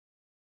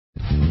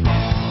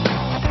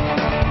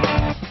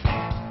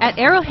At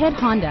Arrowhead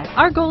Honda,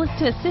 our goal is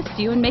to assist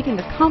you in making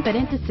a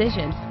confident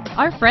decision.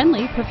 Our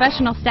friendly,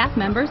 professional staff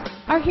members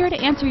are here to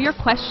answer your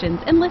questions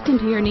and listen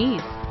to your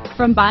needs.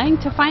 From buying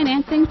to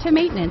financing to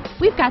maintenance,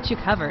 we've got you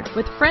covered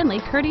with friendly,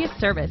 courteous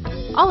service,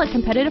 all at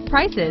competitive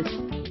prices.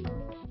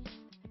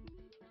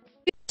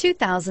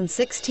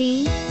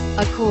 2016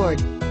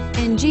 Accord.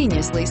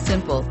 Ingeniously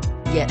simple,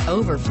 yet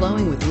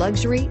overflowing with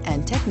luxury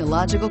and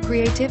technological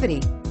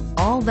creativity.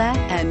 All that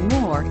and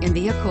more in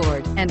the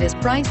Accord, and is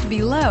priced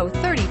below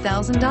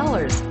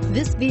 $30,000.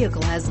 This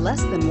vehicle has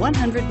less than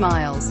 100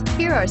 miles.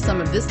 Here are some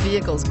of this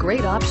vehicle's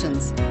great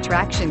options: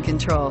 traction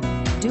control,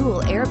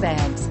 dual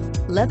airbags,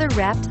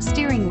 leather-wrapped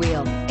steering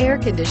wheel, air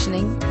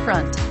conditioning,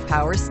 front,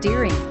 power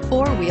steering,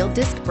 four-wheel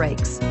disc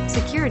brakes,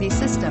 security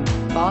system,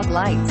 fog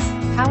lights,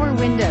 power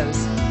windows,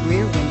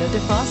 rear window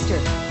defroster.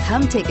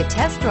 Come take a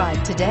test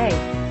drive today.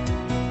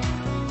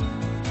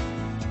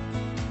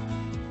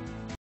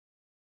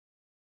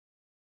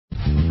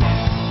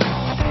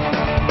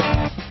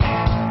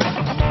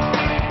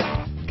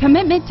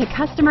 Commitment to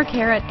customer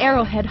care at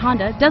Arrowhead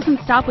Honda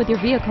doesn't stop with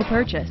your vehicle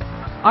purchase.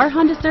 Our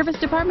Honda service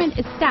department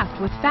is staffed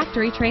with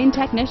factory-trained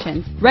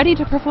technicians, ready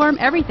to perform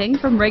everything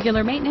from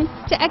regular maintenance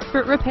to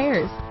expert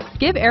repairs.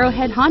 Give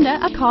Arrowhead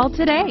Honda a call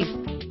today.